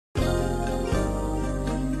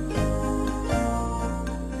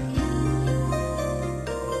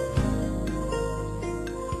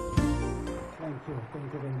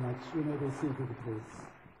You may be seated, please.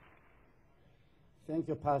 Thank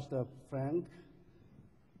you, Pastor Frank.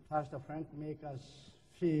 Pastor Frank makes us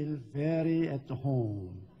feel very at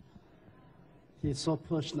home. He's so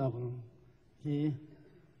personable. He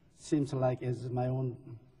seems like he's my own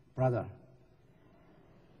brother.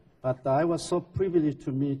 But I was so privileged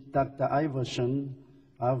to meet Dr. Iverson.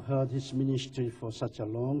 I've heard his ministry for such a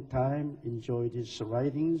long time, enjoyed his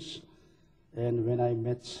writings, and when I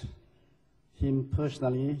met him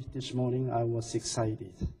personally this morning, I was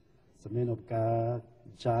excited. He's a man of God,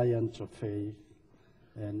 giant of faith,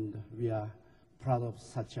 and we are proud of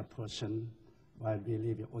such a person while we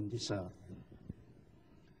live on this earth.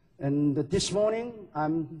 And this morning,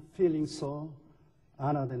 I'm feeling so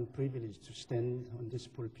honored and privileged to stand on this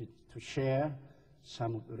pulpit to share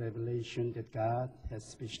some of the revelation that God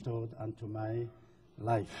has bestowed unto my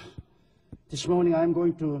life. This morning, I'm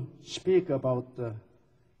going to speak about the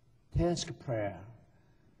task prayer.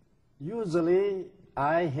 Usually,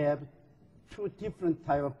 I have two different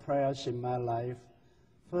types of prayers in my life.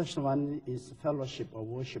 First one is fellowship or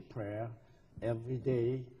worship prayer. Every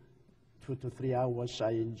day, 2 to 3 hours,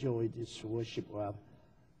 I enjoy this worship or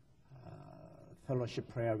fellowship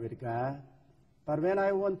prayer with God. But when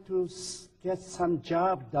I want to get some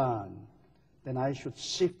job done, then I should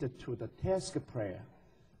shift to the task prayer.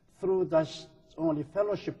 Through that only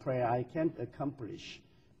fellowship prayer, I can't accomplish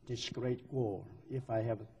this great goal. If I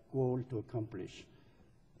have a goal to accomplish,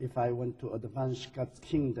 if I want to advance God's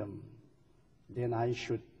kingdom, then I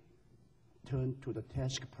should turn to the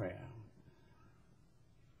task prayer.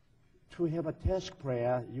 To have a task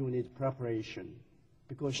prayer, you need preparation,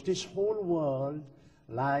 because this whole world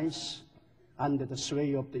lies under the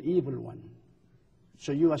sway of the evil one.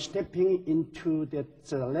 So you are stepping into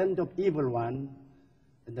that land of evil one,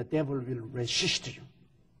 and the devil will resist you.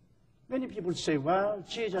 Many people say, well,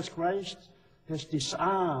 Jesus Christ has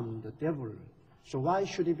disarmed the devil, so why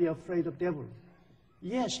should he be afraid of the devil?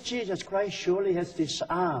 Yes, Jesus Christ surely has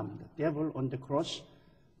disarmed the devil on the cross,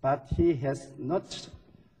 but he has not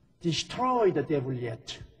destroyed the devil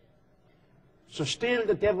yet. So still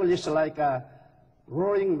the devil is like a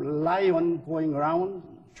roaring lion going around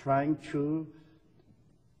trying to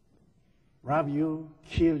rob you,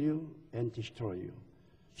 kill you, and destroy you.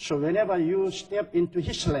 So whenever you step into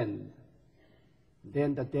his land,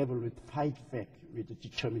 then the devil will fight back with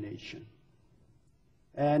determination.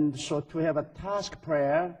 And so to have a task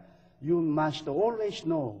prayer, you must always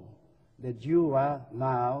know that you are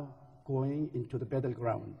now going into the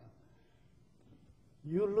battleground.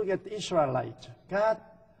 You look at the Israelites. God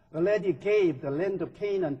already gave the land of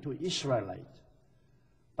Canaan to Israelites.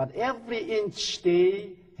 But every inch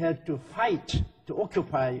they had to fight to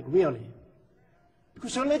occupy, really.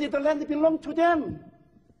 Because already the land belonged to them.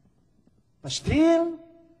 But still,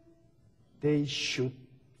 they should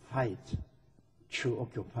fight to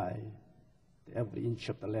occupy every inch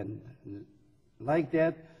of the land. Like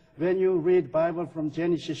that, when you read Bible from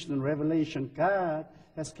Genesis and Revelation, God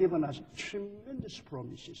has given us tremendous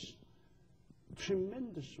promises.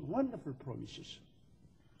 Tremendous, wonderful promises.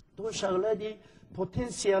 Those are already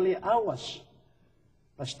potentially ours.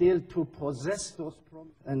 But still to possess those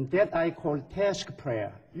promises, and that I call task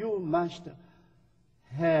prayer. You must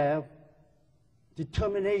have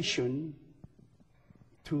determination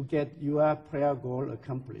to get your prayer goal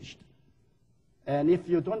accomplished. And if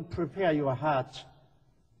you don't prepare your heart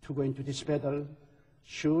to go into this battle,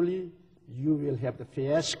 surely you will have the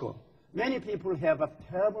fiasco. Many people have a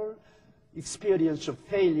terrible experience of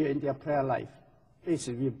failure in their prayer life.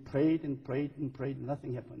 Basically, we prayed and prayed and prayed,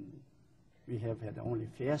 nothing happened. We have had only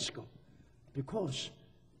fiasco because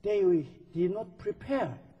they did not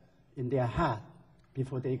prepare in their heart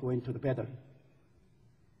before they go into the battle.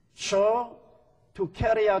 So, to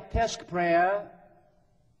carry out task prayer,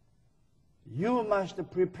 you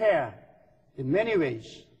must prepare in many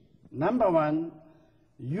ways. Number one,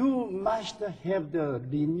 you must have the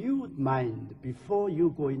renewed mind before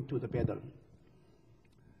you go into the battle.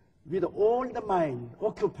 With all the mind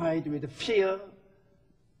occupied with fear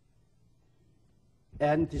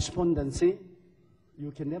and despondency,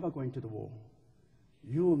 you can never go into the war.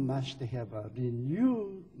 You must have a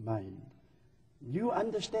renewed mind, new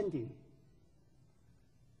understanding.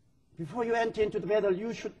 Before you enter into the battle,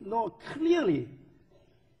 you should know clearly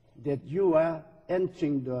that you are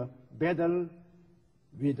entering the battle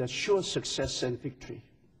with a sure success and victory.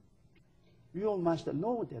 You must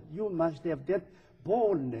know that. You must have that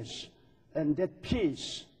boldness and that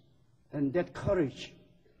peace and that courage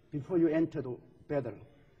before you enter the battle.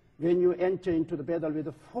 When you enter into the battle with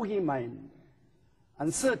a foggy mind,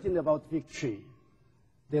 uncertain about victory,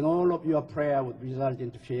 then all of your prayer would result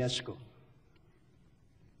into fiasco.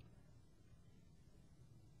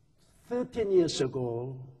 13 years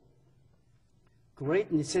ago,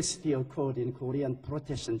 great necessity occurred in Korean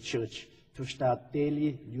Protestant church to start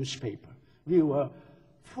daily newspaper. We were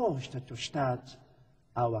forced to start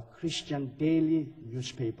our Christian daily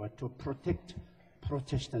newspaper to protect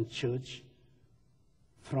Protestant church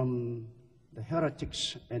from the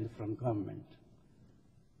heretics and from government.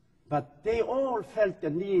 But they all felt the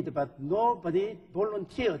need, but nobody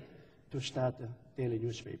volunteered to start a daily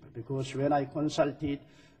newspaper. Because when I consulted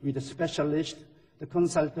with a specialist, the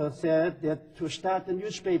consultant said that to start a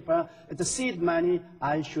newspaper, the seed money,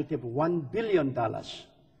 I should have $1 billion.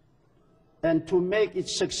 And to make it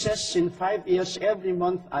success in 5 years, every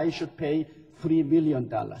month, I should pay $3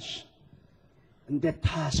 million. And that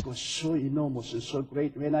task was so enormous and so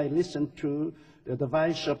great. When I listened to the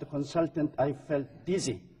advice of the consultant, I felt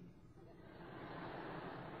dizzy.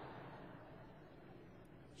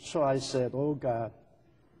 So I said, oh God,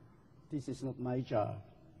 this is not my job.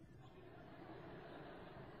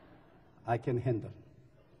 I can handle.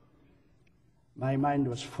 My mind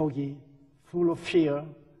was foggy, full of fear,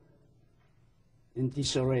 in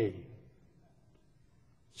disarray.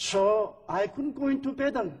 So I couldn't go into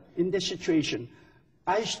battle in this situation.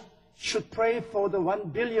 I should pray for the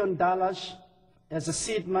 $1 billion as a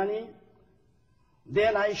seed money.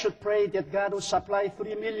 Then I should pray that God will supply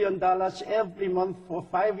 $3 million every month for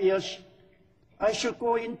 5 years. I should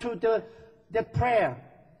go into the prayer,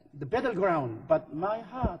 the battleground. But my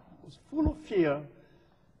heart was full of fear,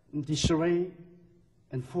 disarray,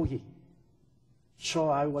 and foggy. So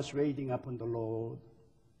I was waiting upon the Lord,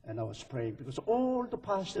 and I was praying, because all the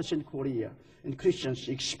pastors in Korea and Christians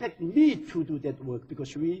expect me to do that work,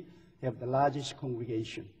 because we have the largest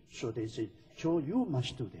congregation. So they said, Joe, you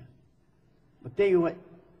must do that. But they were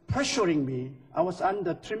pressuring me. I was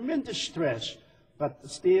under tremendous stress, but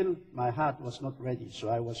still my heart was not ready. So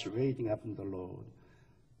I was waiting upon the Lord,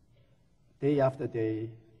 day after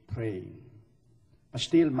day, praying. But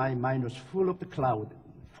still my mind was full of the cloud,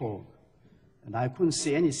 fog, and I couldn't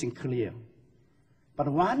see anything clear. But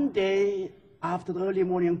one day, after the early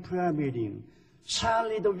morning prayer meeting,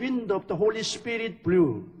 suddenly the wind of the Holy Spirit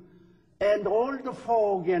blew, and all the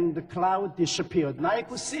fog and the cloud disappeared. And I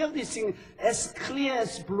could see everything as clear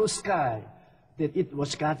as blue sky, that it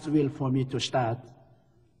was God's will for me to start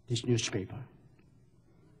this newspaper.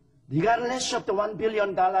 Regardless of the $1 billion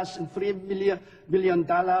and $3 million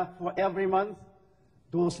for every month,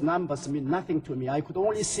 those numbers mean nothing to me. I could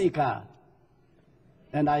only see God.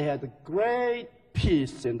 And I had a great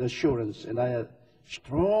peace and assurance, and I had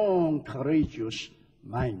strong, courageous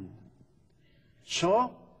mind.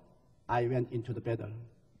 So I went into the battle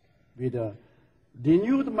with a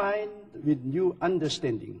renewed mind, with new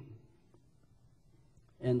understanding.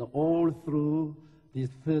 And all through these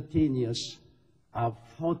 13 years, I've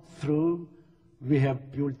fought through. We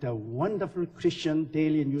have built a wonderful Christian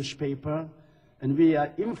daily newspaper, and we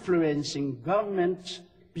are influencing government,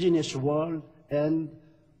 business world, and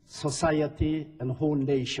society and whole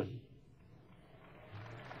nation.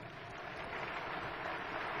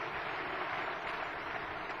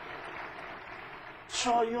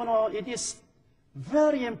 So, it is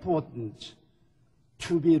very important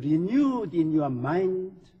to be renewed in your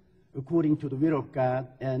mind according to the will of God,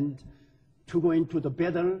 and to go into the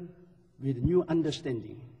battle with new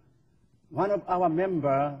understanding. One of our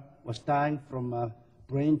members was dying from a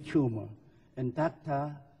brain tumor, and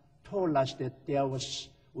doctor told us that there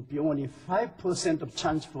would be only 5% of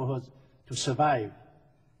chance for her to survive.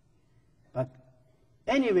 But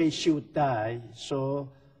anyway, she would die, so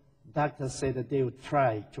doctors said that they would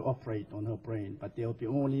try to operate on her brain, but there would be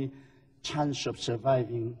only chance of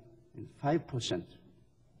surviving in 5%.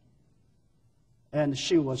 And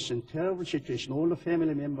she was in terrible situation. All the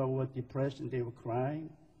family members were depressed and they were crying.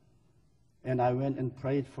 And I went and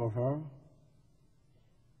prayed for her.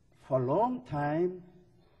 For a long time,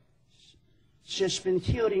 she has been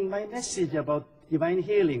hearing my message about divine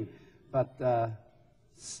healing, but her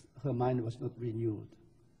mind was not renewed.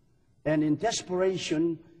 And in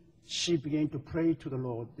desperation, she began to pray to the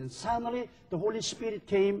Lord. And suddenly, the Holy Spirit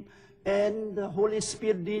came, and the Holy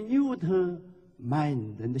Spirit renewed her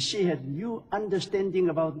mind. And she had new understanding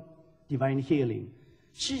about divine healing.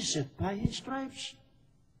 She said, by His stripes,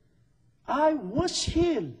 I was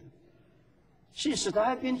healed. She said,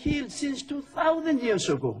 I've been healed since 2,000 years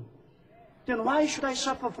ago. Then why should I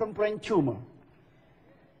suffer from brain tumor?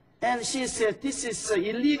 And she said, this is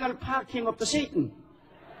illegal parking of the Satan.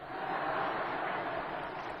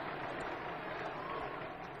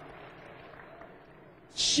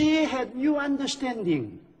 She had new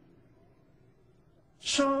understanding.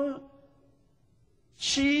 So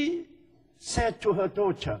she said to her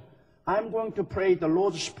daughter, I'm going to pray the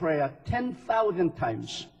Lord's Prayer 10,000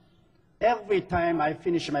 times. Every time I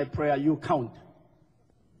finish my prayer, you count.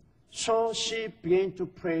 So she began to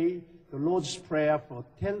pray the Lord's Prayer for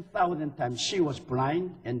 10,000 times. She was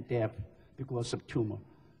blind and deaf because of tumor.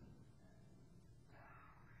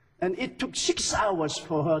 And it took 6 hours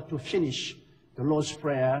for her to finish the Lord's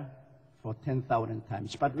Prayer for 10,000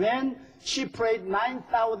 times. But when she prayed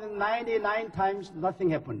 9,099 times,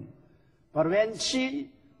 nothing happened. But when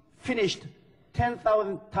she finished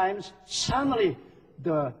 10,000 times, suddenly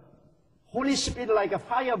the Holy Spirit, like a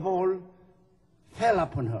fireball, fell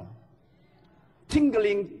upon her,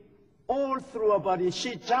 tingling all through her body.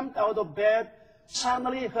 She jumped out of bed.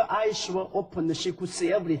 Suddenly her eyes were opened. She could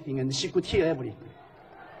see everything and she could hear everything.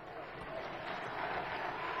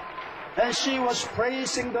 And she was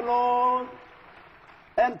praising the Lord.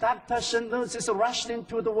 And doctors and nurses rushed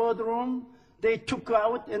into the ward room. They took her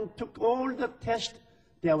out and took all the tests.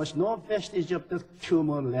 There was no vestige of the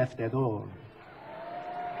tumor left at all.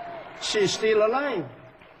 She's still alive.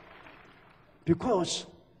 Because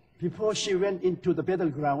before she went into the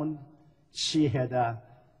battleground, she had a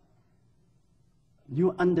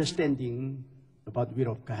new understanding about the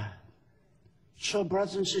will of God. So,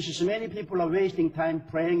 brothers and sisters, many people are wasting time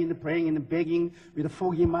praying and begging with a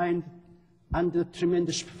foggy mind under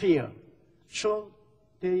tremendous fear. So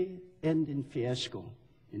they end in fiasco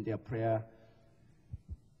in their prayer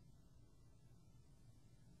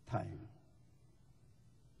time.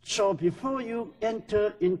 So before you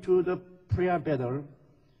enter into the prayer battle,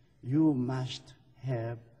 you must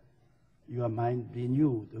have your mind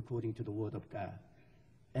renewed according to the Word of God.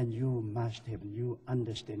 And you must have new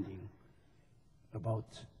understanding about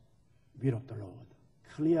the will of the Lord.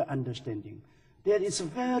 Clear understanding. That is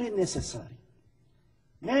very necessary.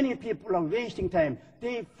 Many people are wasting time.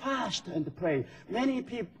 They fast and pray. Many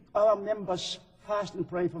people, our members, fast and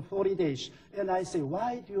pray for 40 days. And I say,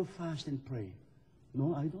 why do you fast and pray?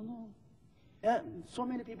 No, I don't know. Yeah, so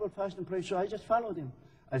many people fast and pray, so I just follow them.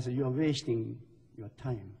 I say, you are wasting your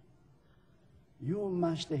time. You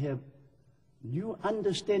must have new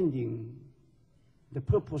understanding the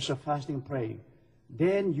purpose of fasting and praying.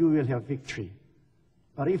 Then you will have victory.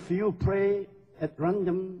 But if you pray at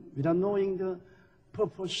random without knowing the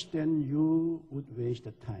purpose, then you would waste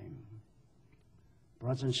the time.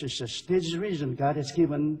 Brothers and sisters, this is the reason God has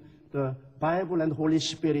given the Bible and Holy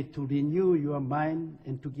Spirit to renew your mind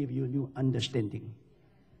and to give you new understanding.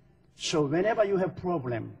 So whenever you have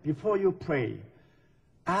problem, before you pray,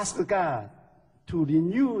 ask God to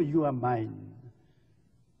renew your mind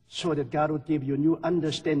so that God will give you new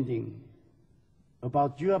understanding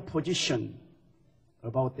about your position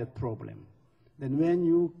about that problem. Then when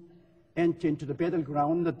you enter into the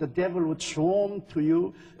battleground, that the devil would swarm to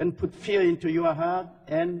you and put fear into your heart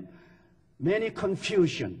and many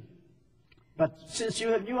confusion. But since you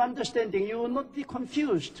have new understanding, you will not be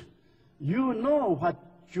confused. You know what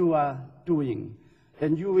you are doing,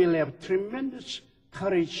 and you will have tremendous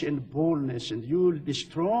courage and boldness, and you will be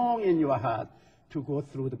strong in your heart to go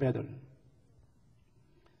through the battle.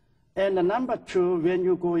 And number two, when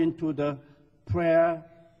you go into the prayer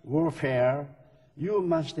warfare, you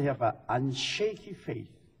must have an unshaky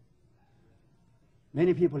faith.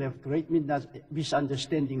 Many people have great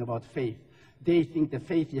misunderstanding about faith. They think the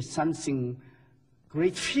faith is something,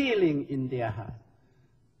 great feeling in their heart.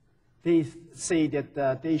 They say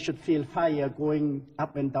that they should feel fire going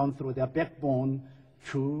up and down through their backbone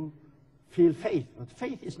to feel faith. But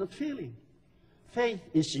faith is not feeling. Faith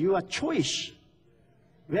is your choice.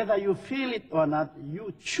 Whether you feel it or not,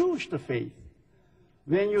 you choose the faith.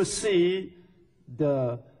 When you see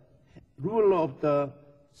the ruler of the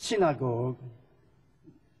synagogue,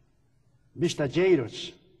 Mr.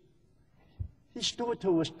 Jairus, his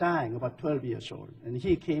daughter was dying, about 12 years old, and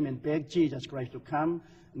he came and begged Jesus Christ to come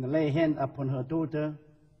and lay a hand upon her daughter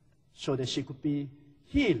so that she could be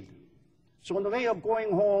healed. So on the way of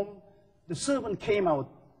going home, the servant came out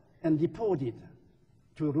and reported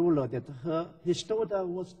to the ruler that his daughter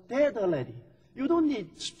was dead already. You don't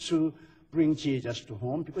need to bring Jesus to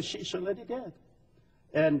home because she's already dead.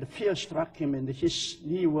 And fear struck him, and his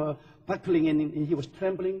knee were buckling, and he was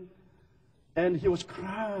trembling, and he was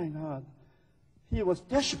crying out. He was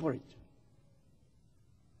desperate.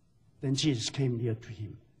 Then Jesus came near to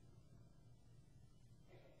him.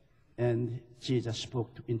 And Jesus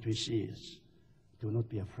spoke into his ears. Do not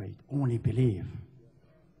be afraid, only believe.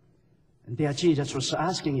 And there Jesus was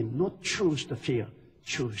asking him, not choose the fear,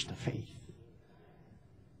 choose the faith.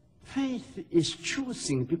 Faith is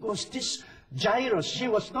choosing, because this Jairus, he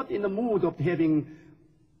was not in the mood of having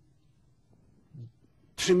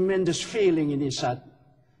tremendous feeling in his heart,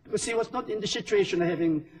 because he was not in the situation of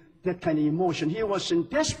having that kind of emotion. He was in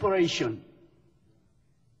desperation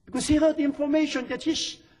because he heard the information that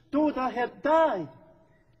his daughter had died.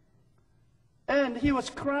 And he was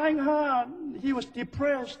crying hard. He was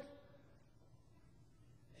depressed.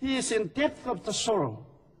 He is in depth of the sorrow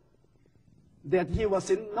that he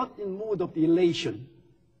was not in mood of elation.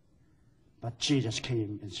 But Jesus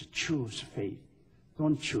came and said, choose faith.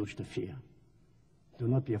 Don't choose the fear. Do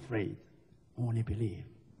not be afraid. Only believe.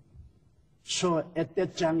 So at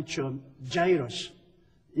that juncture, Jairus,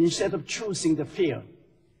 instead of choosing the fear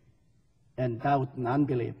and doubt and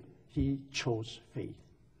unbelief, he chose faith.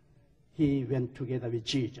 He went together with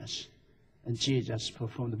Jesus, and Jesus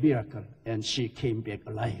performed a miracle, and she came back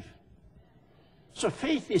alive. So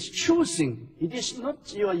faith is choosing. It is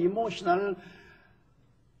not your emotional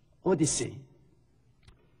odyssey.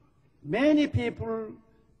 Many people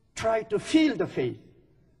try to feel the faith,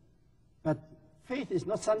 but faith is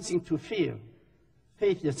not something to feel.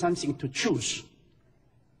 Faith is something to choose.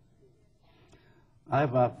 I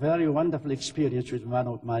have a very wonderful experience with one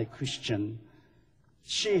of my Christians.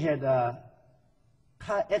 She had a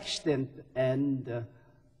car accident and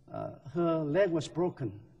her leg was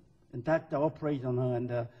broken. And doctor operated on her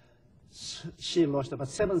and she lost about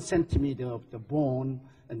 7 centimeters of the bone,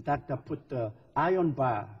 and doctor put the iron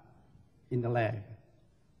bar in the leg.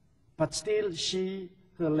 But still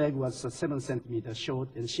her leg was 7 centimeters short,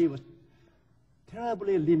 and she was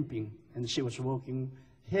terribly limping, and she was walking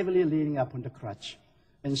heavily leaning up on the crutch.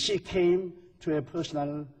 And she came to a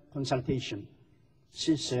personal consultation.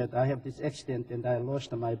 She said, I have this accident and I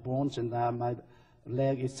lost my bones and my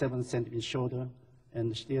leg is 7 centimeters shorter,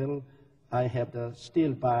 and still I have the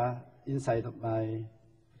steel bar inside of my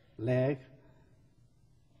leg.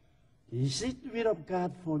 Is it the will of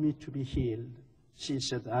God for me to be healed? She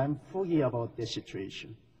said, I'm foggy about the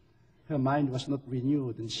situation. Her mind was not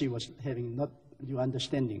renewed and she was having not new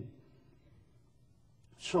understanding.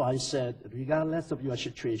 So I said, regardless of your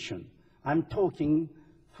situation, I'm talking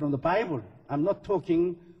from the Bible. I'm not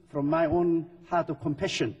talking from my own heart of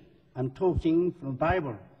compassion. I'm talking from the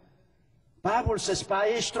Bible. Bible says, by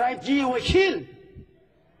his stripes you were healed.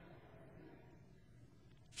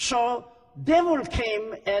 So devil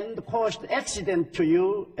came and caused accident to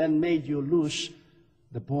you and made you lose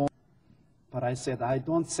the bone. But I said, I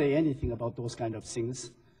don't say anything about those kind of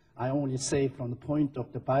things. I only say from the point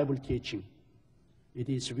of the Bible teaching, it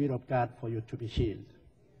is the will of God for you to be healed.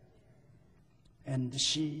 And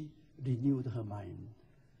she renewed her mind.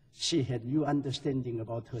 She had new understanding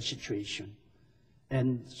about her situation.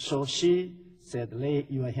 And so she said, lay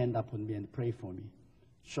your hand upon me and pray for me.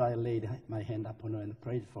 So I laid my hand upon her and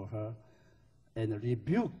prayed for her and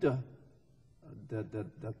rebuked the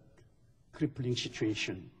crippling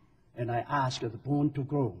situation. And I asked the bone to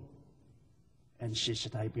grow. And she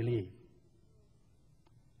said, I believe.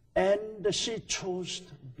 And she chose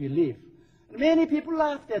to believe. Many people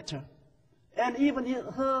laughed at her. And even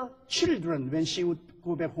her children, when she would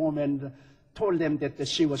go back home and told them that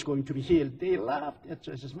she was going to be healed, they laughed at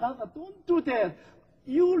her. She says, Mother, don't do that.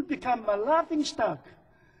 You'll become a laughing stock.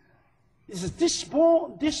 He says, this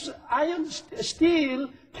bone, this iron steel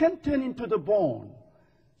can turn into the bone.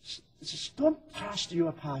 She says, don't trust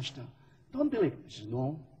your pastor. Don't believe. She says,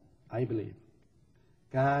 no, I believe.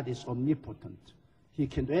 God is omnipotent. He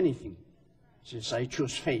can do anything. She says, I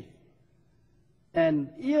choose faith. And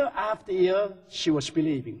year after year, she was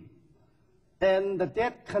believing. And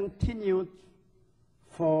that continued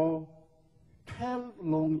for 12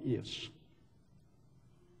 long years.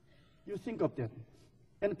 You think of that.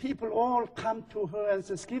 And people all come to her and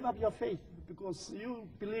says, give up your faith because you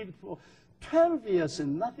believed for 12 years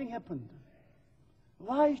and nothing happened.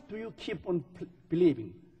 Why do you keep on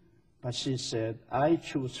believing? But she said, I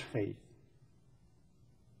choose faith.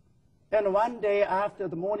 And one day after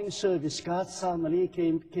the morning service, God suddenly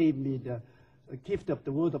gave me the gift of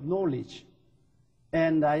the word of knowledge.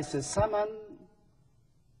 And I said, someone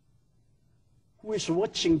who is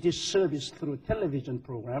watching this service through television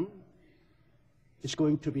program is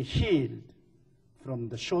going to be healed from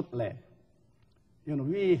the short leg. You know,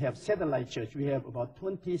 we have satellite church. We have about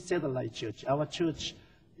 20 satellite church. Our church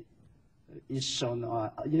is on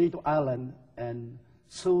Yonggi Island, and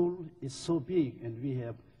Seoul is so big, and we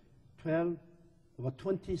have about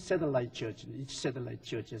 20 satellite churches. Each satellite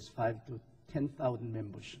church has 5,000 to 10,000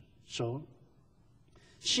 members. So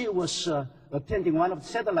she was attending one of the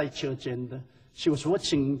satellite church, and she was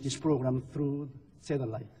watching this program through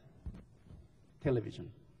satellite television.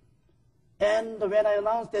 And when I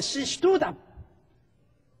announced that, she stood up.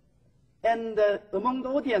 And among the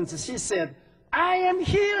audience, she said, I am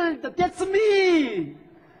healed. That's me.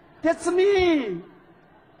 That's me.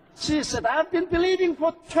 She said, I've been believing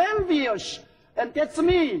for 12 years, and that's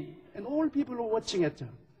me. And all people were watching at her.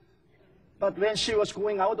 But when she was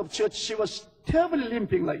going out of church, she was terribly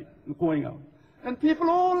limping, like going out. And people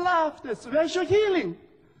all laughed. They said, where's your healing?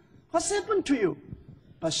 What's happened to you?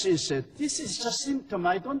 But she said, this is just symptom.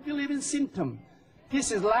 I don't believe in symptom.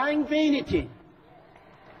 This is lying vanity.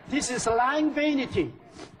 This is lying vanity.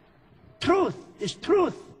 Truth is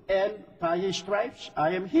truth. And by his stripes,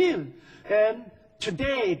 I am healed. And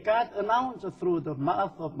today, God announced through the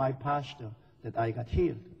mouth of my pastor that I got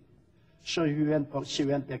healed. So she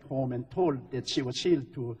went back home and told that she was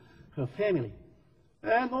healed to her family.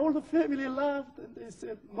 And all the family laughed, and they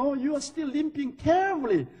said, no, you are still limping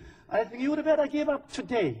terribly. I think you would better give up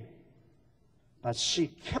today. But she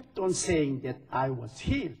kept on saying that I was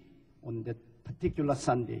healed on that particular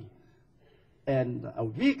Sunday. And a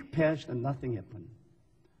week passed and nothing happened.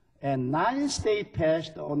 And 9th day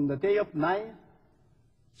passed. On the day of 9th,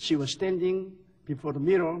 she was standing before the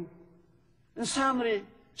mirror, and suddenly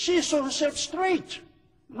she saw herself straight,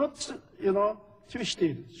 not,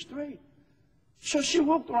 twisted, straight. So she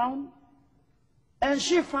walked around, and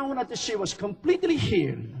she found out that she was completely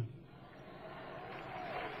healed.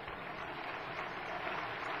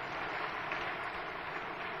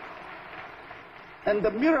 And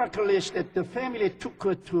the miracle is that the family took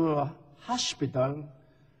her to a hospital,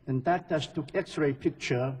 and doctors took X-ray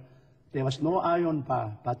picture. There was no iron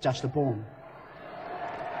bar, but just a bone.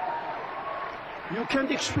 You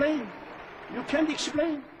can't explain. You can't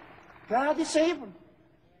explain. God is able.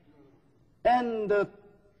 And the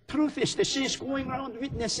truth is that she is going around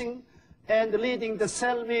witnessing and leading the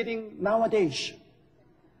cell meeting nowadays.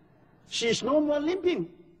 She is no more limping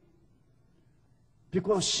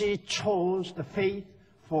because she chose the faith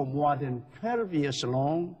for more than 12 years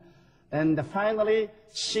long. And finally,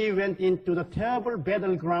 she went into the terrible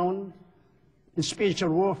battleground in spiritual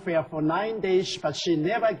warfare for 9 days, but she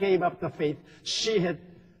never gave up the faith. She had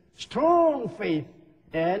strong faith,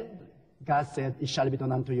 and God said, it shall be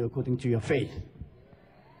done unto you according to your faith.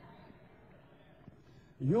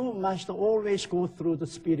 You must always go through the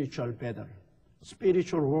spiritual battle,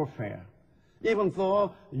 spiritual warfare. Even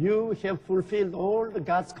though you have fulfilled all the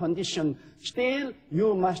God's condition, still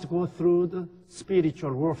you must go through the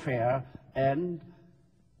spiritual warfare and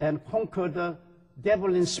conquer the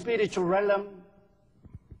devil in spiritual realm.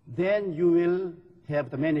 Then you will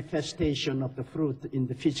have the manifestation of the fruit in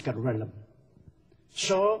the physical realm.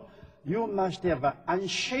 So you must have an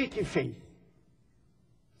unshaky faith.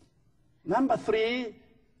 Number 3,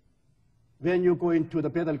 when you go into the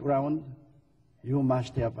battleground, you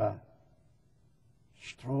must have a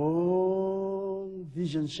strong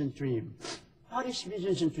visions and dreams. What is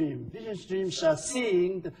visions and dreams? Visions and dreams are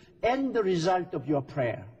seeing the end result of your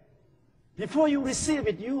prayer. Before you receive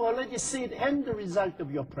it, you already see the end result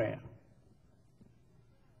of your prayer.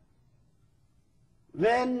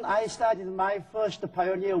 When I started my first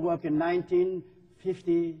pioneer work in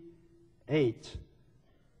 1958,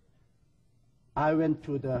 I went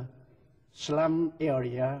to the slum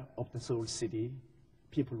area of the Seoul city.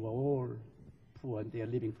 People were all poor and they are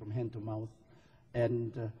living from hand to mouth.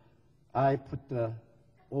 And I put the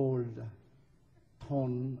old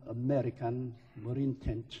torn American Marine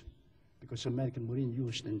tent, because American Marine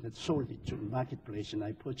used and they sold it to the marketplace, and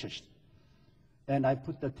I purchased. And I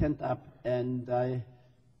put the tent up, and I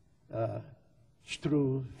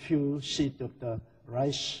threw a few sheets of the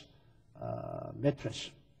rice mattress.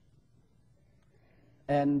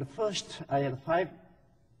 And first, I had 5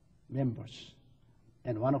 members,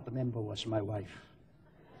 and one of the members was my wife.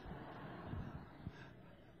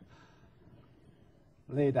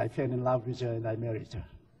 Later, I fell in love with her, and I married her.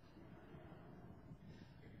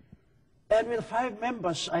 And with 5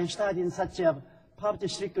 members, I started in such a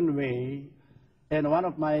poverty-stricken way. And one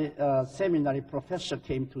of my seminary professors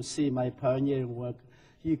came to see my pioneering work.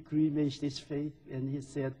 He agreed his faith, and he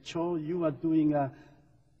said, Cho, you are doing a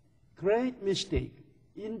great mistake.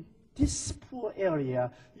 In this poor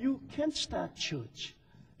area, you can't start church.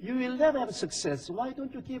 You will never have success. Why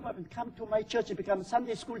don't you give up and come to my church and become a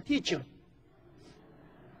Sunday school teacher?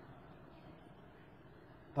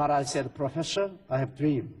 But I said, Professor, I have a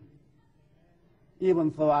dream.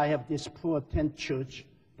 Even though I have this poor tent church,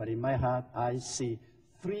 but in my heart, I see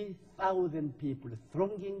 3,000 people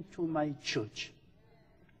thronging to my church.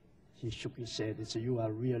 He shook his head and said, you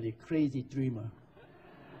are really a crazy dreamer.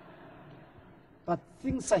 But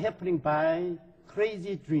things are happening by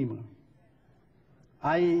crazy dreamer.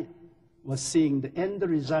 I was seeing the end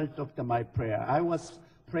result of my prayer. I was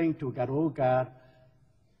praying to God, oh God,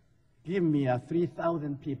 give me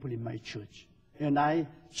 3,000 people in my church. And I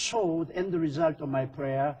saw the end result of my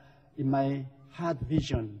prayer in my had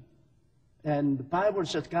vision. And the Bible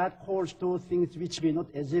says God calls those things which be not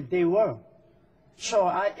as if they were. So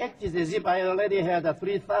I acted as if I already had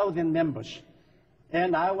 3,000 members.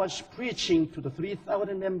 And I was preaching to the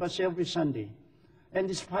 3,000 members every Sunday. And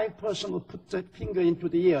this 5 person would put their finger into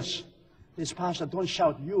the ears. This pastor, don't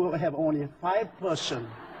shout, you have only 5 person.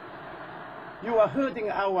 You are hurting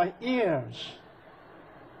our ears.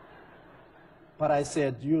 But I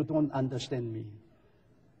said, you don't understand me.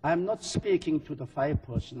 I'm not speaking to the 5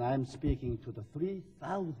 person, I'm speaking to the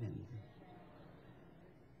 3,000.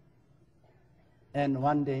 And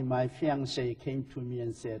one day my fiancée came to me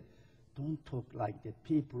and said, don't talk like that.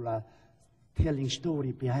 People are telling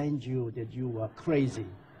story behind you that you are crazy.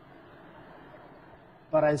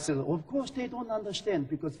 But I said, of course they don't understand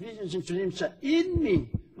because visions and dreams are in me,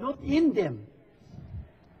 not in them.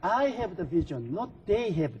 I have the vision, not they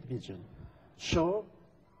have the vision. So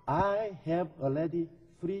I have already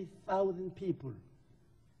 3,000 people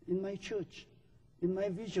in my church, in my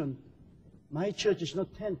vision. My church is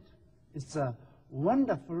not tent. It's a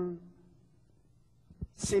wonderful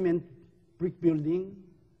cement brick building,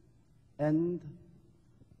 and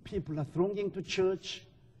people are thronging to church,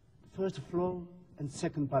 first floor and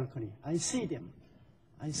second balcony. I see them.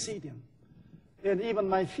 I see them. And even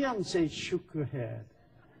my fiancée shook her head.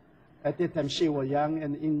 At that time, she was young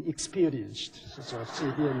and inexperienced, so she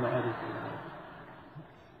didn't know anything.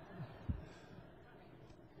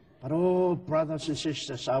 But oh, brothers and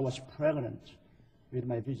sisters, I was pregnant with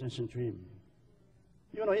my visions and dreams.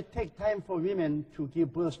 You know, it takes time for women to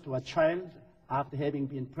give birth to a child after having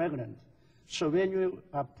been pregnant. So when you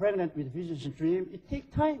are pregnant with visions and dreams, it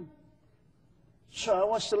takes time. So I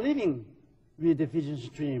was living with the visions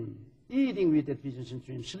and dream, eating with that visions and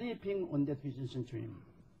dream, sleeping on that visions and dream.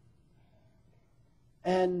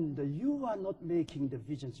 And you are not making the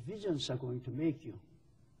visions. Visions are going to make you.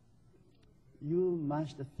 You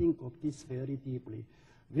must think of this very deeply.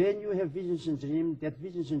 When you have visions and dreams, that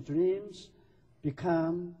visions and dreams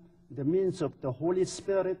become the means of the Holy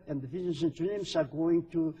Spirit, and the visions and dreams are going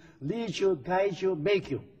to lead you, guide you, make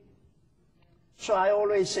you. So I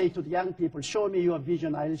always say to the young people, show me your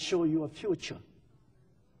vision, I'll show you a future.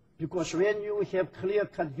 Because when you have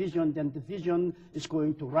clear-cut vision, then the vision is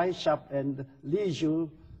going to rise up and lead you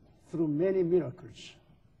through many miracles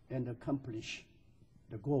and accomplish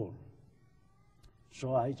the goal.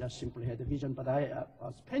 So I just simply had a vision, but I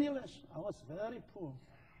was penniless. I was very poor.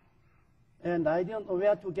 And I didn't know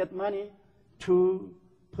where to get money to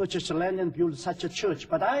purchase land and build such a church.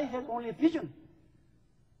 But I had only a vision.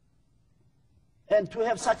 And to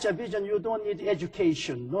have such a vision, you don't need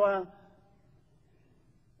education, nor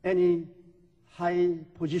any high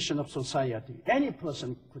position of society. Any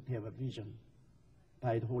person could have a vision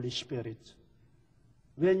by the Holy Spirit.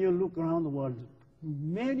 When you look around the world,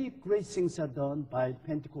 many great things are done by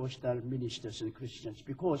Pentecostal ministers and Christians,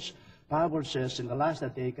 because the Bible says in the last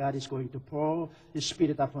day God is going to pour His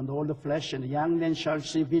Spirit upon all the flesh, and the young men shall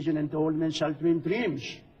see vision and the old men shall dream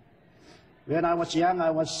dreams. When I was young, I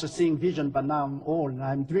was seeing vision, but now I'm old and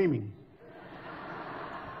I'm dreaming.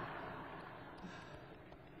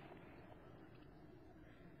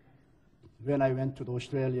 When I went to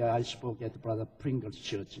Australia, I spoke at Brother Pringle's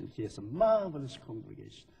church, and he has a marvelous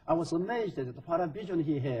congregation. I was amazed at the part of vision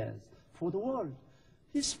he has for the world.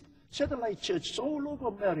 His satellite churches all over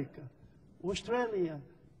America, Australia,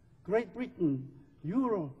 Great Britain,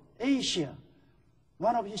 Europe, Asia.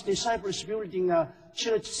 One of his disciples building a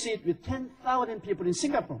church seat with 10,000 people in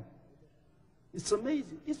Singapore. It's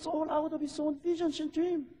amazing. It's all out of his own visions and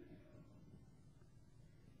dreams.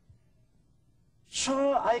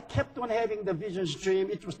 So I kept on having the visions dream.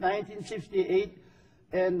 It was 1958,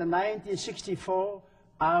 and in 1964,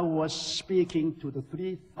 I was speaking to the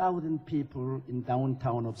 3,000 people in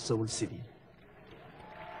downtown of Seoul City.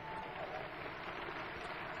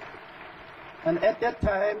 And at that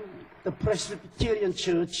time, the Presbyterian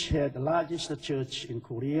Church had the largest church in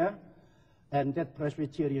Korea, and that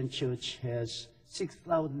Presbyterian Church has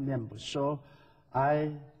 6,000 members. So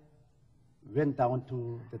I went down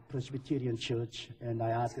to the Presbyterian Church, and I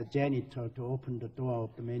asked the janitor to open the door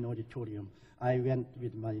of the main auditorium. I went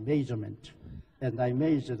with my measurement, and I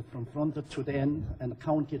measured from front to the end and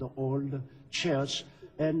counted all the chairs.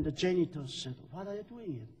 And the janitor said, "What are you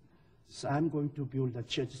doing here?" So I'm going to build a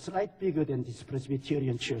church. It's right bigger than this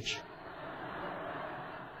Presbyterian church.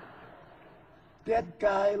 That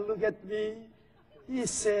guy looked at me. He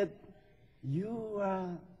said, "You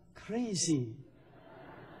are crazy.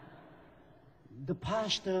 The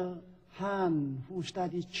pastor Han, who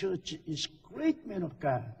studies church, is a great man of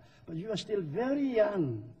God, but you are still very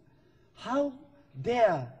young. How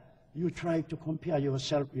dare you try to compare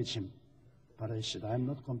yourself with him?" But I said, I'm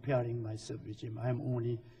not comparing myself with him. I'm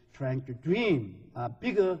only trying to dream a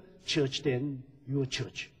bigger church than your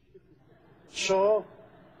church. So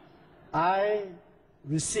I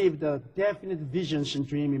received a definite visions and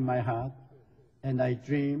dream in my heart, and I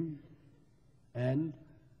dreamed, and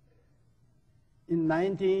in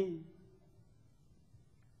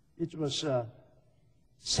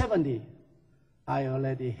 70, I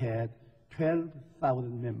already had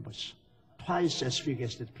 12,000 members, twice as big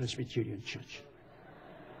as the Presbyterian Church.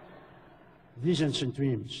 Visions and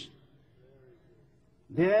dreams.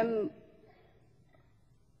 Then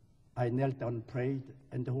I knelt down and prayed,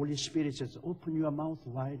 and the Holy Spirit says, open your mouth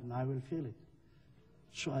wide and I will fill it.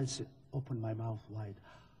 So I said, open my mouth wide.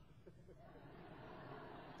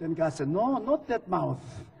 Then God said, no, not that mouth.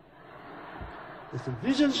 It's a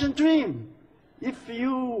visions and dream. If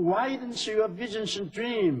you widen your visions and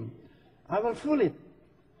dream, I will fill it.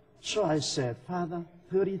 So I said, Father,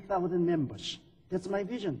 30,000 members. That's my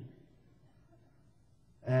vision.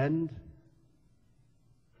 And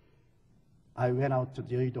I went out to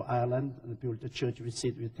the Ireland and built a church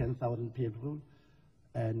visit with 10,000 people.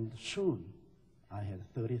 And soon I had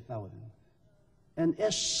 30,000. And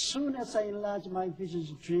as soon as I enlarged my visions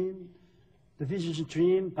and dream, the visions and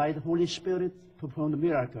dream by the Holy Spirit performed a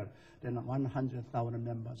miracle. Then 100,000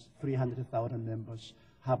 members, 300,000 members,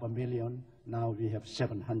 500,000. Now we have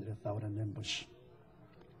 700,000 members.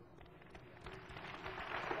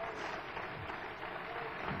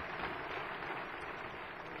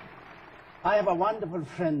 I have a wonderful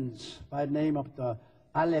friend by the name of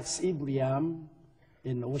Alex Ibrahim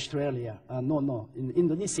in Australia. In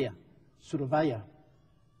Indonesia, Surabaya.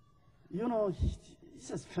 You know, he's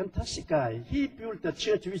a fantastic guy. He built a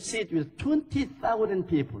church visit with 20,000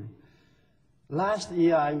 people. Last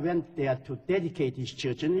year, I went there to dedicate his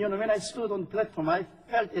church. And, you know, when I stood on the platform, I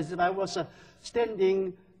felt as if I was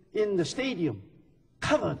standing in the stadium,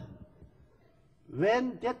 covered.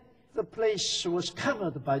 When the place was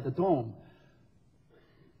covered by the dome,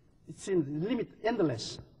 it seemed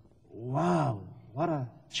endless. Wow, what a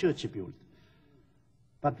church he built.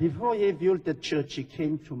 But before he built the church, he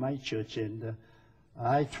came to my church, and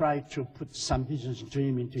I tried to put some visions and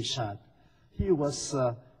dream into his heart. He was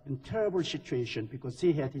in terrible situation because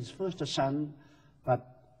he had his first son, but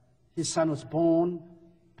his son was born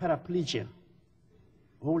paraplegia,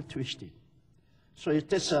 all twisted. So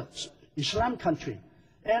it's an Islam country,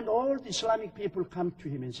 and all the Islamic people come to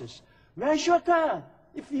him and says, "Where's your God?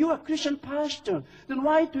 If you are a Christian pastor, then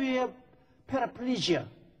why do you have paraplegia?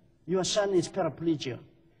 Your son is paraplegia."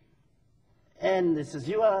 And he says,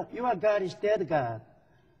 your God is dead God,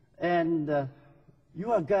 and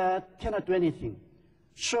your God cannot do anything.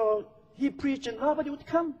 So he preached and nobody would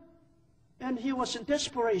come. And he was in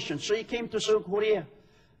desperation. So he came to South Korea.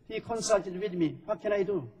 He consulted with me. What can I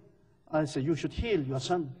do? I said, you should heal your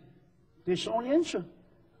son. There's the only answer.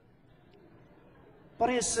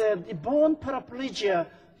 But he said, the bone paraplegia,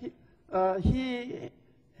 he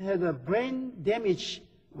had a brain damage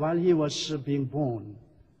while he was being born.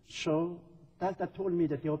 So doctor told me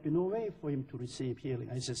that there would be no way for him to receive healing.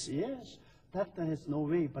 I said, yes, doctor has no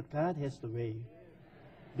way, but God has the way.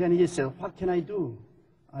 Then he said, what can I do?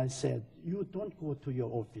 I said, you don't go to your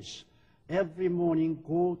office. Every morning,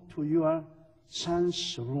 go to your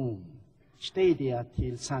son's room. Stay there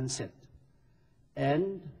till sunset.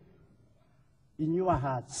 And in your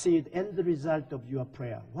heart, see the end result of your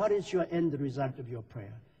prayer. What is your end result of your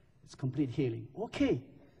prayer? It's complete healing. Okay.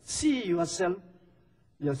 See yourself,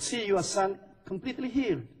 you see your son completely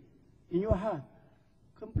healed in your heart.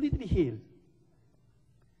 Completely healed.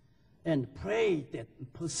 And pray that,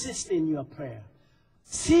 persist in your prayer.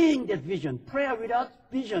 Seeing that vision, prayer without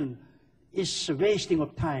vision is wasting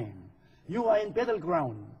of time. You are in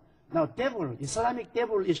battleground. Now Islamic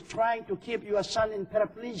devil is trying to keep your son in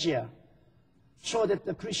paraplegia so that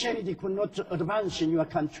the Christianity could not advance in your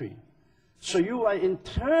country. So you are in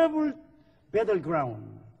terrible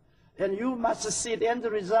battleground. And you must see the end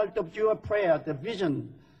result of your prayer, the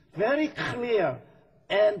vision, very clear,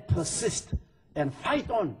 and persist and fight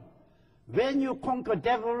on. When you conquer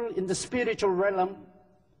devil in the spiritual realm,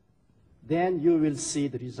 then you will see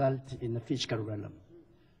the result in the physical realm.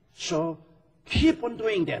 So keep on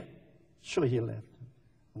doing that. So he left.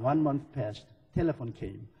 1 month passed. Telephone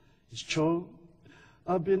came. He said, Cho,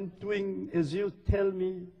 I've been doing as you tell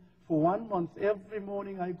me for 1 month. Every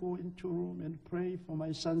morning I go into room and pray for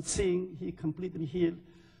my son, seeing he completely healed.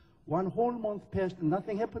 1 whole month passed and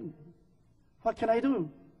nothing happened. What can I do?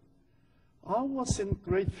 I was in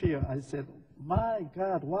great fear. I said, my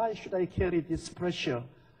God, why should I carry this pressure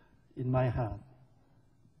in my heart?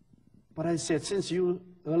 But I said, since you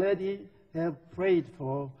already have prayed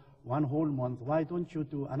for 1 whole month. Why don't you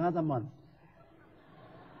do another month?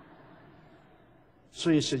 So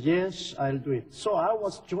he said, yes, I'll do it. So I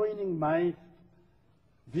was joining my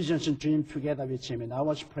visions and dreams together with him, and I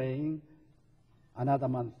was praying another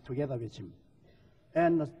month together with him.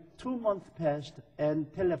 And 2 months passed,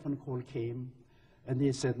 and telephone call came, and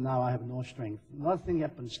he said, now I have no strength. Nothing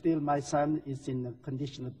happened. Still, my son is in a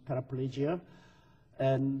condition of paraplegia,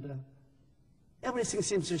 and everything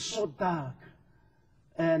seems so dark.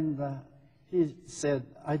 And he said,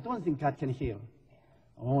 I don't think God can heal.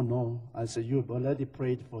 Oh, no. I said, you've already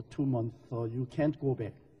prayed for 2 months, so you can't go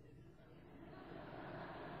back.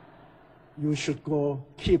 You should go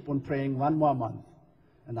keep on praying 1 more month,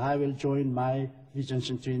 and I will join my visions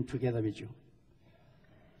and dreams together with you.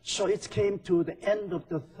 So it came to the end of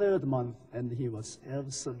the 3rd month, and he was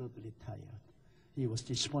absolutely tired. He was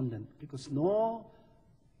despondent because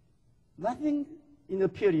nothing in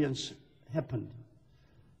appearance happened.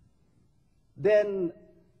 Then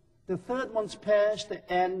the 3rd month passed,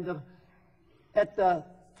 and at the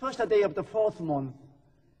first day of the 4th month,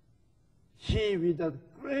 he, with a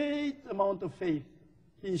great amount of faith,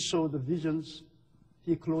 he saw the visions.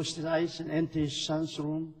 He closed his eyes and entered his son's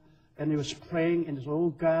room, and he was praying, and he said, oh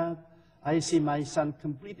God, I see my son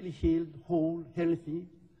completely healed, whole, healthy.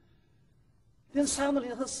 Then suddenly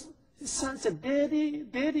his son said, Daddy,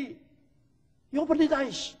 Daddy. He opened his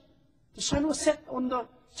eyes. The son was set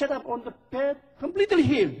up on the bed, completely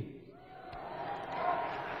healed.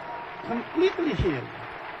 Completely healed.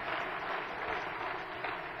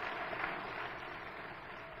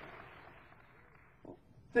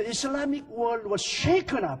 The Islamic world was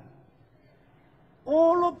shaken up.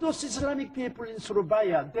 All of those Islamic people in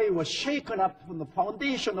Surabaya, they were shaken up from the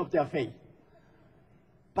foundation of their faith.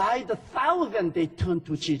 By the thousand, they turned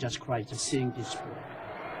to Jesus Christ, seeing this word.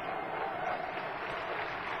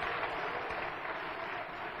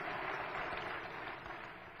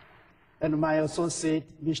 And my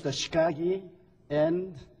associate, Mr. Shikagi,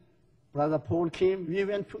 and Brother Paul Kim, we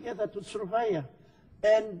went together to Surabaya.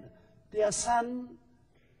 And their son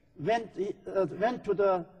went to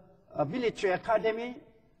the military academy,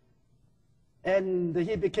 and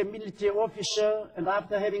he became military officer, and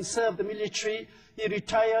after having served the military, he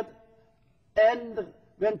retired and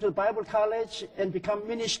went to Bible college and become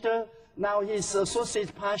minister. Now he's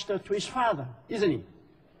associate pastor to his father, isn't he?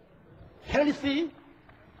 Healthy,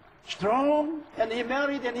 strong, and he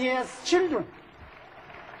married and he has children.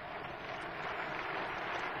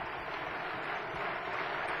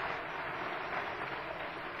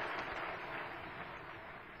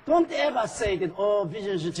 Don't ever say that, oh,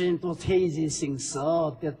 visions and dreams, those hazy things,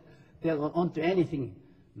 oh, that they're onto anything.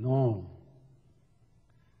 No.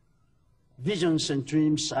 Visions and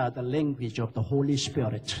dreams are the language of the Holy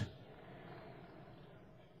Spirit.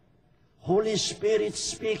 Holy Spirit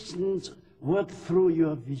speaks and works through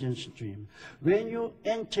your visions and dreams. When you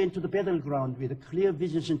enter into the battleground with a clear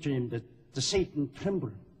visions and dreams, the Satan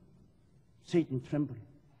trembles. Satan trembles.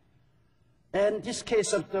 And this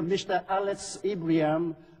case of Mr. Alex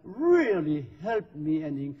Abraham really helped me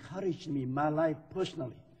and encouraged me in my life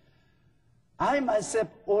personally. I myself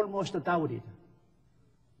almost doubted,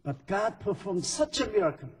 but God performed such a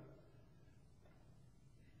miracle.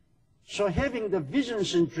 So having the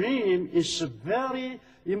visions and dreams is a very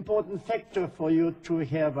important factor for you to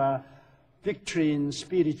have a victory in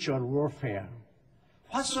spiritual warfare.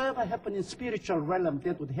 Whatsoever happened in spiritual realm,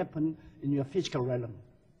 that would happen in your physical realm.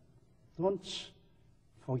 Don't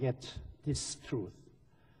forget this truth.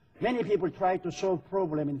 Many people try to solve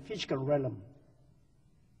problem in physical realm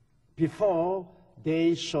before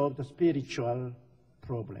they solve the spiritual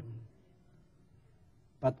problem.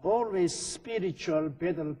 But always spiritual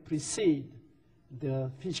battle precedes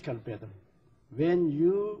the physical battle. When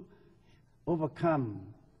you overcome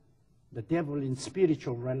the devil in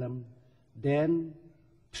spiritual realm, then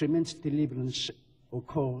tremendous deliverance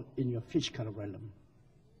occurs in your physical realm.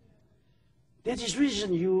 That is the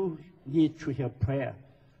reason you need to have prayer.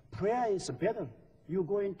 Prayer is a battle. You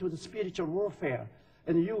go into the spiritual warfare,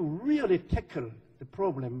 and you really tackle the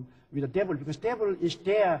problem with the devil, because the devil is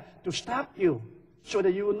there to stop you so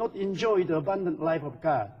that you will not enjoy the abundant life of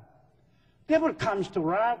God. The devil comes to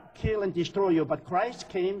rob, kill, and destroy you, but Christ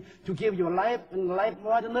came to give you life, and life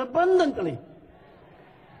more than abundantly.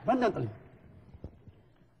 Abundantly.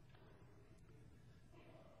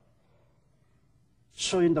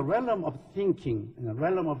 So in the realm of thinking, in the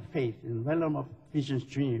realm of faith, in the realm of visions,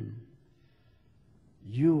 dream,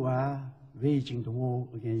 you are waging the war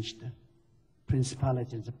against the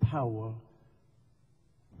principalities, the power,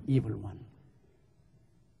 evil one.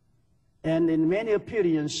 And in many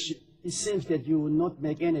appearances, it seems that you will not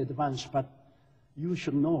make any advance, but you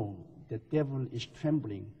should know the devil is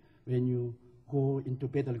trembling when you go into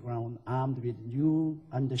battleground armed with new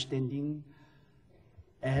understanding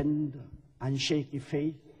and unshaky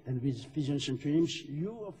faith and with visions and dreams.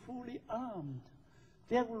 You are fully armed.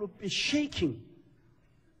 Devil will be shaking.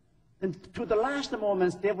 And to the last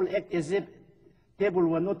moments, devil act as if devil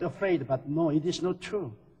were not afraid, but no, it is not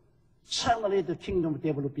true. Suddenly the kingdom of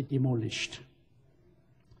devil will be demolished.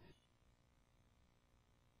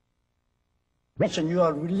 And you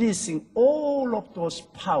are releasing all of those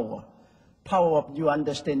power of your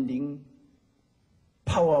understanding,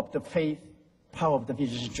 power of the faith, power of the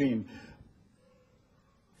vision dream.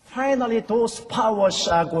 Finally, those powers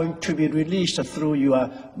are going to be released through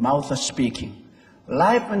your mouth speaking.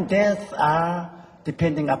 Life and death are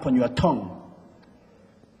depending upon your tongue.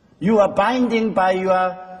 You are binding by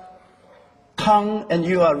your tongue and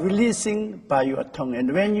you are releasing by your tongue.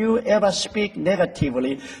 And when you ever speak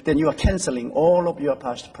negatively, then you are canceling all of your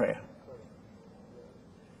past prayer.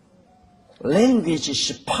 Language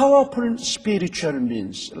is powerful spiritual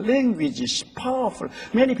means. Language is powerful.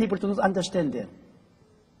 Many people do not understand that.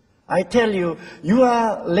 I tell you,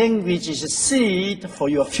 your language is a seed for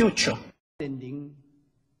your future.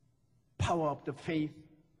 Power of the faith,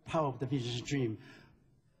 power of the vision dream.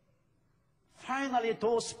 Finally,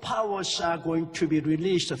 those powers are going to be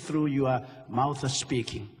released through your mouth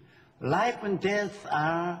speaking. Life and death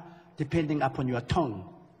are depending upon your tongue.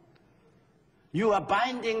 You are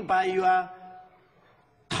binding by your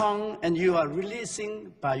tongue and you are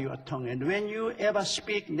releasing by your tongue. And when you ever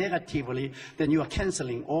speak negatively, then you are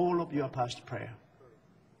canceling all of your past prayer.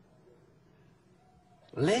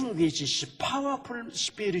 Language is powerful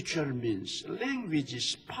spiritual means. Language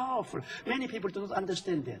is powerful. Many people do not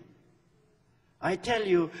understand that. I tell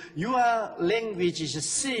you, your language is a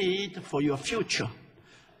seed for your future.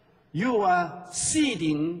 You are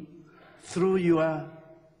seeding through your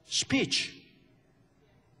speech.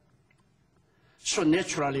 So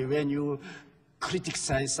naturally, when you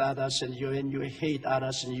criticize others and when you hate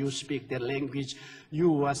others and you speak their language,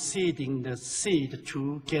 you are seeding the seed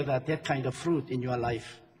to gather that kind of fruit in your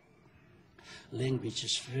life. Language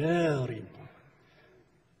is very important.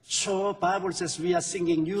 So Bible says we are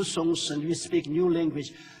singing new songs and we speak new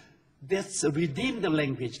language. That's redeemed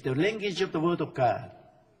language, the language of the Word of God.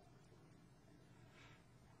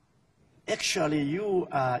 Actually, you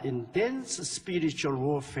are in dense spiritual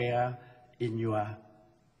warfare in your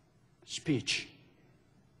speech.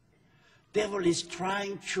 Devil is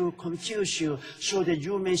trying to confuse you so that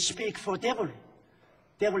you may speak for devil.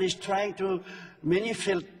 Devil is trying to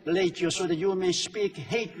manipulate you so that you may speak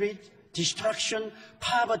hatred, destruction,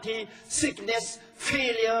 poverty, sickness,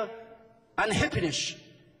 failure, unhappiness.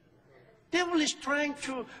 Devil is trying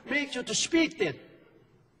to make you to speak that.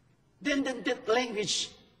 Then that language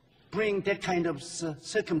bring that kind of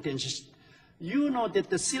circumstances. You know that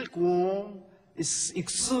the silkworm is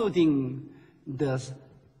exuding the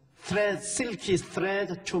thread, silky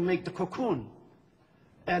thread to make the cocoon.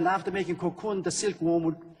 And after making cocoon, the silkworm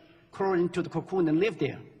would crawl into the cocoon and live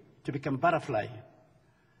there to become butterfly.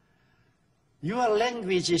 Your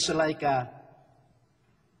language is like a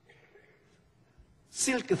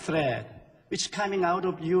silk thread which is coming out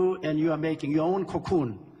of you and you are making your own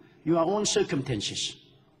cocoon, your own circumstances.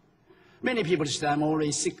 Many people say, I'm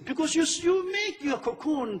always sick, because you make your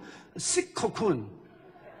cocoon a sick cocoon.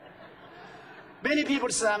 Many people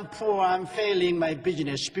say, I'm poor, I'm failing my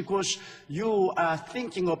business, because you are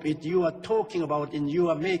thinking of it, you are talking about it, and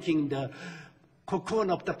you are making the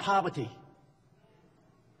cocoon of the poverty.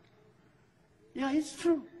 Yeah, it's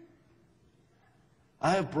true.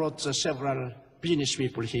 I have brought several business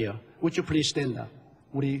people here. Would you please stand up?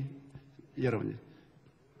 우리 여러분.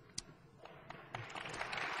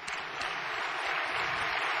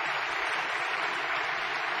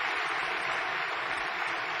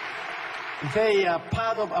 They are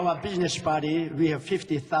part of our business body. We have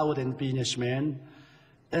 50,000 businessmen,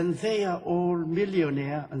 and they are all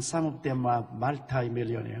millionaires, and some of them are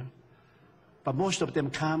multi-millionaires. But most of them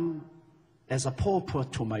come as a pauper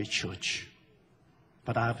to my church.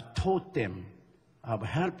 But I've taught them, I've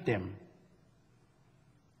helped them,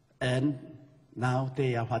 and now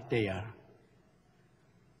they are what they are.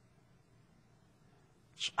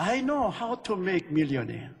 So I know how to make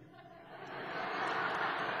millionaires.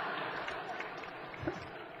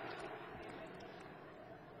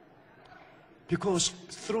 Because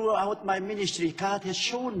throughout my ministry, God has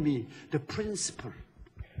shown me the principle.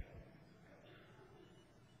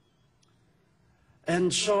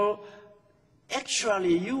 And so,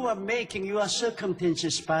 actually, you are making your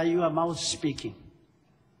circumstances by your mouth speaking.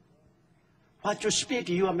 What you speak,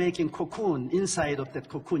 you are making cocoon. Inside of that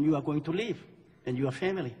cocoon, you are going to live. and your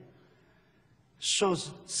family. So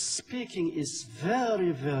speaking is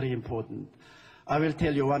very, very important. I will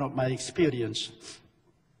tell you one of my experience.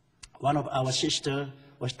 One of our sisters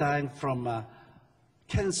was dying from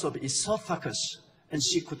cancer of esophagus, and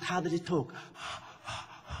she could hardly talk.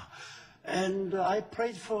 And I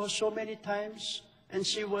prayed for her so many times, and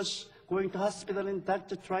she was going to hospital, and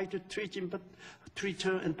doctor tried to treat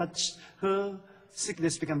her, but her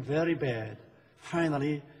sickness became very bad.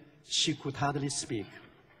 Finally, she could hardly speak.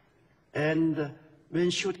 And when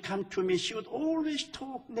she would come to me, she would always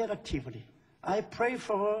talk negatively. I pray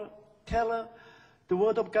for her, tell her the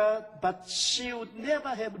word of God, but she would never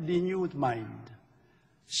have renewed mind.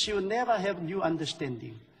 She would never have new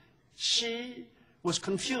understanding. She was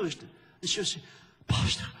confused. She would say,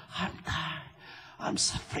 Pastor, I'm tired. I'm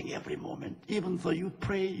suffering every moment. Even though you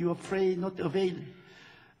pray not avail.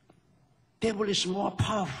 Devil is more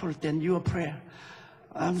powerful than your prayer.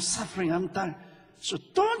 I'm suffering, I'm tired. So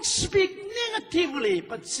don't speak negatively.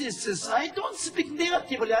 But she says, I don't speak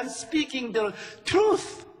negatively. I'm speaking the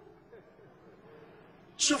truth.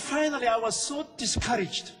 So finally, I was so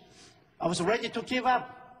discouraged. I was ready to give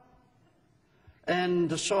up.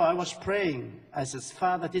 And so I was praying. I said,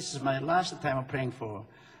 Father, this is my last time I'm praying for her.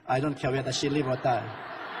 I don't care whether she live or die.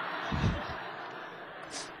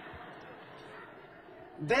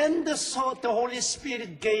 Then the Holy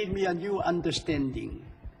Spirit gave me a new understanding.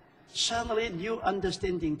 Suddenly, new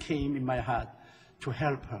understanding came in my heart to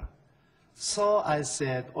help her. So I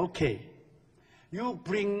said, okay, you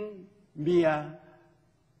bring me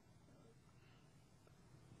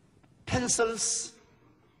pencils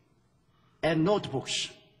and notebooks.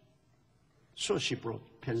 So she brought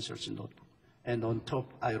pencils and notebooks. And on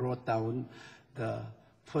top, I wrote down the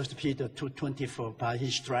 1 Peter 2:24, by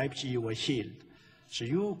his stripes you were healed. So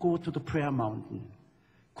you go to the prayer mountain,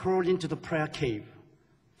 crawl into the prayer cave,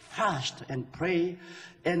 fast and pray,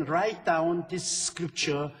 and write down this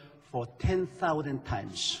scripture for 10,000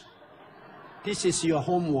 times. This is your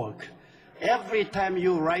homework. Every time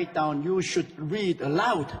you write down, you should read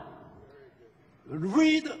aloud.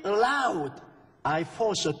 Read aloud. I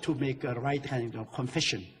force her to make a right kind of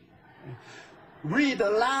confession. Read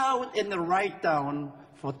aloud and write down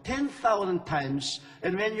for 10,000 times.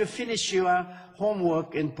 And when you finish your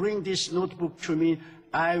homework and bring this notebook to me,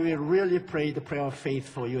 I will really pray the prayer of faith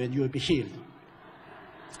for you and you will be healed.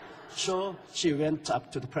 So she went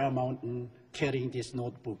up to the prayer mountain carrying this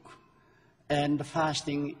notebook. And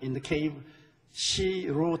fasting in the cave, she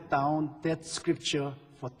wrote down that scripture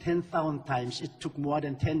for 10,000 times. It took more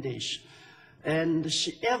than 10 days. And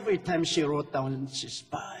every time she wrote down, she says,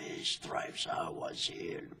 by his stripes I was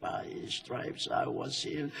healed, by his stripes I was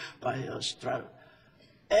healed, by his stripes.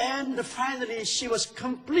 And finally, she was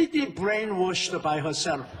completely brainwashed by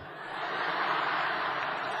herself.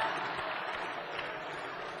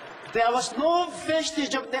 There was no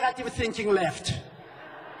vestige of negative thinking left.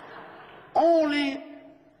 Only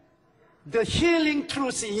the healing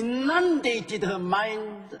truth inundated her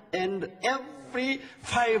mind and every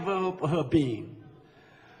fiber of her being.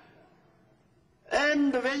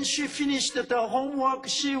 And when she finished the homework,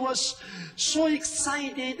 she was so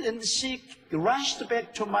excited and she rushed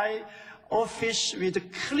back to my office with a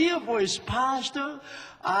clear voice, Pastor,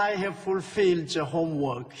 I have fulfilled the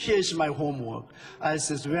homework. Here's my homework. I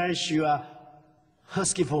said, where is your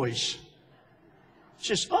husky voice?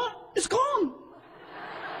 She says, oh, it's gone.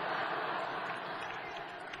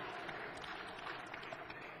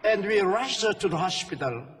 And we rushed her to the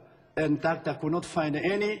hospital, and doctor could not find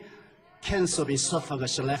any cancer of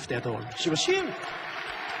esophagus left at all. She was healed.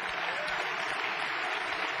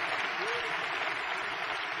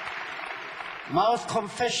 Mouth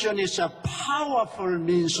confession is a powerful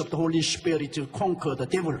means of the Holy Spirit to conquer the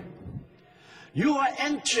devil. You are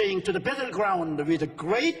entering to the battleground with a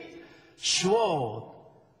great sword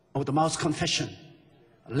of the mouth confession.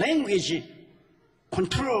 Language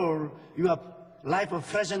control your life of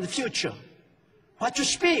present and future. What you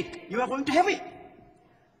speak, you are going to have it.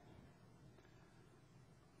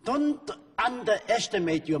 Don't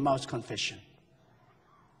underestimate your mouth confession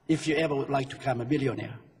if you ever would like to become a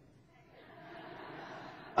millionaire.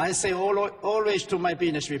 I say always to my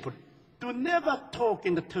business people, do never talk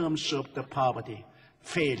in the terms of the poverty,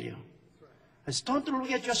 failure. Just don't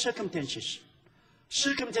look at your circumstances.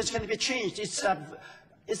 Circumstances can be changed. It's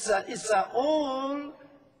all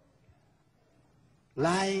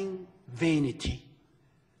lying vanity.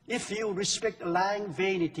 If you respect lying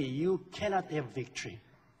vanity, you cannot have victory.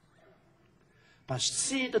 But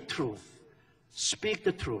see the truth, speak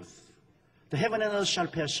the truth. The heaven and earth shall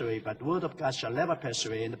pass away, but the word of God shall never pass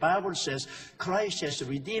away. And the Bible says Christ has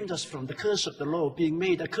redeemed us from the curse of the law, being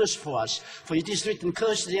made a curse for us. For it is written,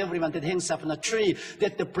 cursed is everyone that hangs upon a tree,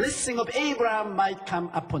 that the blessing of Abraham might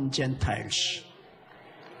come upon Gentiles.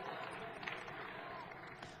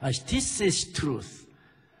 As this is truth.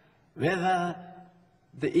 Whether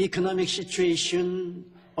the economic situation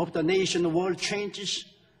of the nation, the world changes,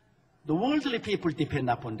 the worldly people depend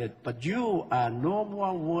upon that, but you are no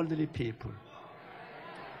more worldly people.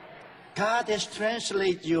 God has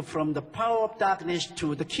translated you from the power of darkness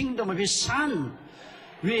to the kingdom of His Son.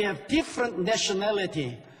 We have different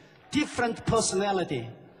nationality, different personality,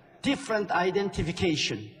 different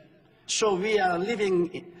identification. So we are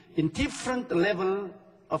living in different level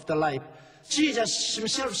of the life. Jesus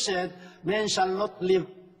Himself said, man shall not live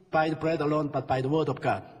by the bread alone, but by the word of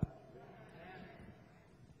God.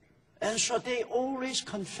 And so they always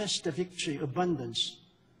confess the victory, abundance,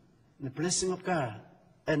 the blessing of God.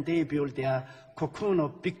 And they build their cocoon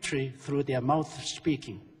of victory through their mouth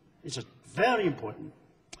speaking. It's very important.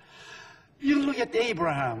 You look at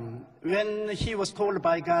Abraham. When he was called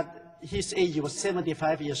by God, his age was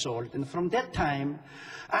 75 years old. And from that time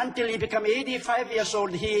until he became 85 years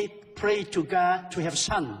old, he prayed to God to have a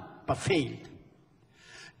son, but failed.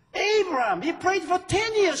 Abraham, he prayed for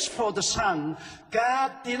 10 years for the son.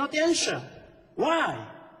 God did not answer. Why?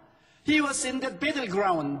 He was in the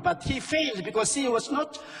battleground, but he failed because he was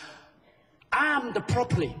not armed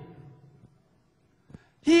properly.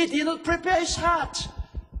 He did not prepare his heart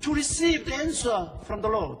to receive the answer from the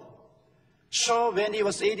Lord. So when he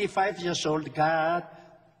was 85 years old, God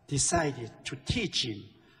decided to teach him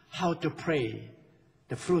how to pray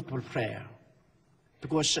the fruitful prayer.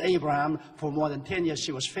 Because Abraham, for more than 10 years,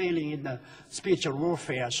 he was failing in the spiritual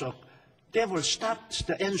warfare. So devil stopped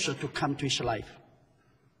the answer to come to his life.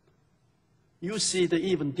 You see that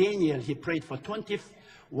even Daniel, he prayed for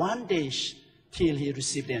 21 days till he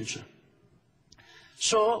received the answer.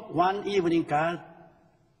 So one evening, God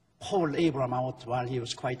called Abraham out while he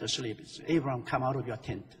was quite asleep. He said, Abraham, come out of your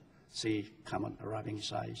tent. See, come on, rubbing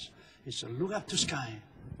his eyes. He said, look up to the sky.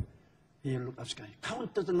 He looked up to the sky.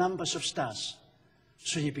 Count the numbers of stars.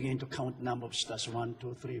 So he began to count the number of stars. 1,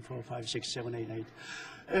 2, 3, 4, 5, 6, 7, 8, 9.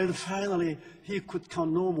 And finally, he could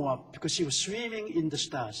count no more because he was swimming in the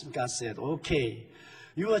stars. And God said, okay,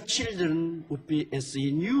 your children would be as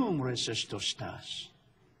innumerous as those stars.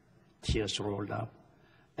 Tears rolled up.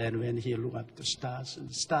 And when he looked at the stars, and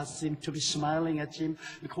the stars seemed to be smiling at him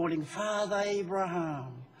and calling, Father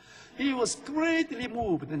Abraham. He was greatly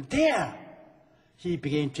moved. And there, he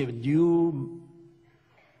began to have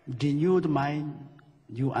renewed mind,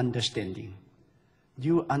 new understanding.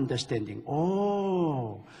 New understanding.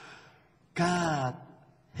 Oh, God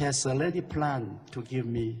has already planned to give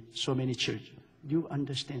me so many children. New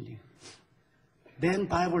understanding. Then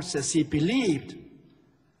Bible says he believed.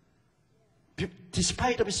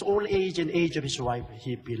 Despite of his old age and age of his wife,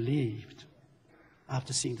 he believed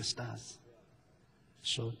after seeing the stars.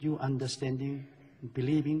 So new understanding,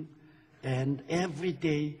 believing, and every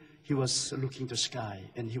day he was looking to the sky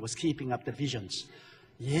and he was keeping up the visions.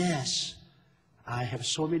 Yes, I have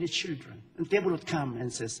so many children. And devil would come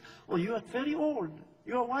and says, oh, you are very old.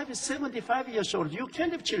 Your wife is 75 years old. You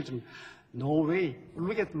can't have children. No way.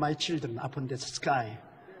 Look at my children up in the sky.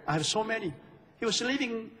 I have so many. He was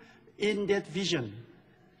living in that vision.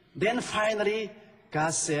 Then finally,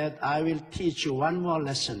 God said, I will teach you one more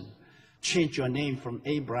lesson. Change your name from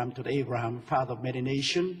Abraham to Abraham, father of many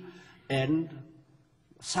nations, and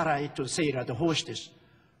Sarai to Sarah, the hostess.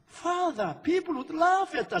 Father, people would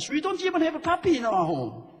laugh at us. We don't even have a puppy in our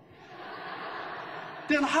home.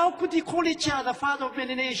 Then how could he call each other father of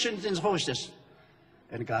many nations and hostess?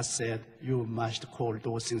 And God said, you must call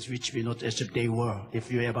those things which be not as if they were,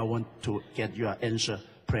 if you ever want to get your answer,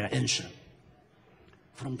 prayer answer.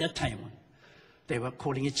 From that time on, they were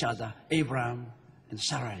calling each other Abraham and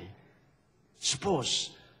Sarai.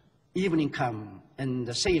 Suppose evening come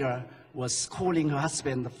and Sarah was calling her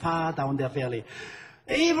husband far down their valley.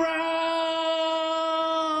 Abraham,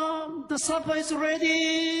 the supper is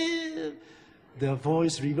ready. The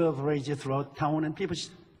voice reverberated throughout town and people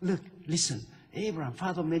said, look, listen, Abraham,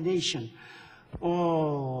 father of many nations.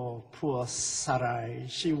 Oh, poor Sarai.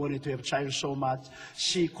 She wanted to have a child so much.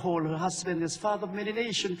 She called her husband as father of many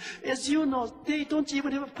nations. As you know, they don't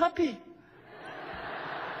even have a puppy.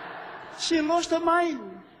 She lost her mind.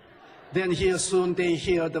 Then here soon they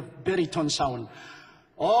hear the baritone sound.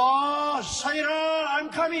 Oh, Sarah, I'm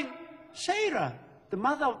coming. Sarah, the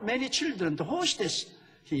mother of many children, the hostess,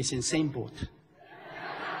 he is in the same boat.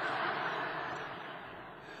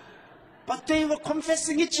 But they were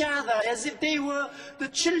confessing each other as if they were the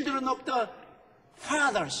children of the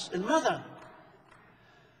fathers and mothers.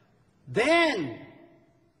 Then,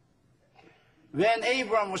 when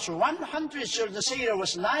Abraham was 100 years old and Sarah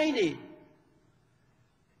was 90,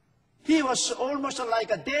 he was almost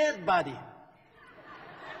like a dead body.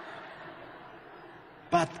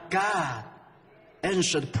 But God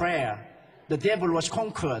answered prayer. The devil was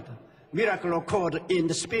conquered. Miracle occurred in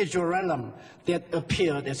the spiritual realm that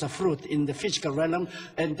appeared as a fruit in the physical realm,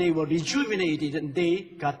 and they were rejuvenated, and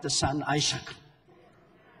they got the son Isaac.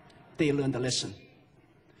 They learned the lesson.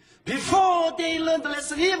 Before they learned the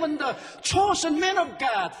lesson, even the chosen men of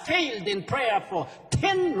God failed in prayer for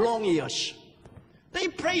 10 long years. They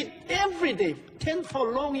prayed every day, 10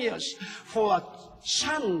 for long years, for a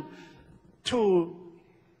son to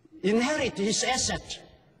inherit his asset.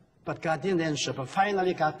 But God didn't answer. But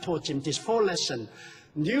finally, God taught him this 4 lessons: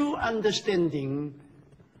 new understanding,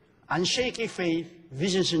 unshaky faith,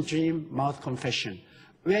 visions and dream, mouth confession.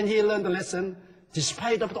 When he learned the lesson,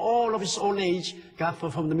 despite of all of his old age, God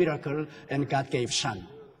performed the miracle, and God gave son.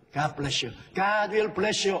 God bless you. God will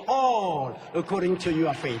bless you all according to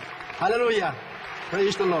your faith. Hallelujah.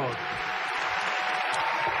 Praise the Lord.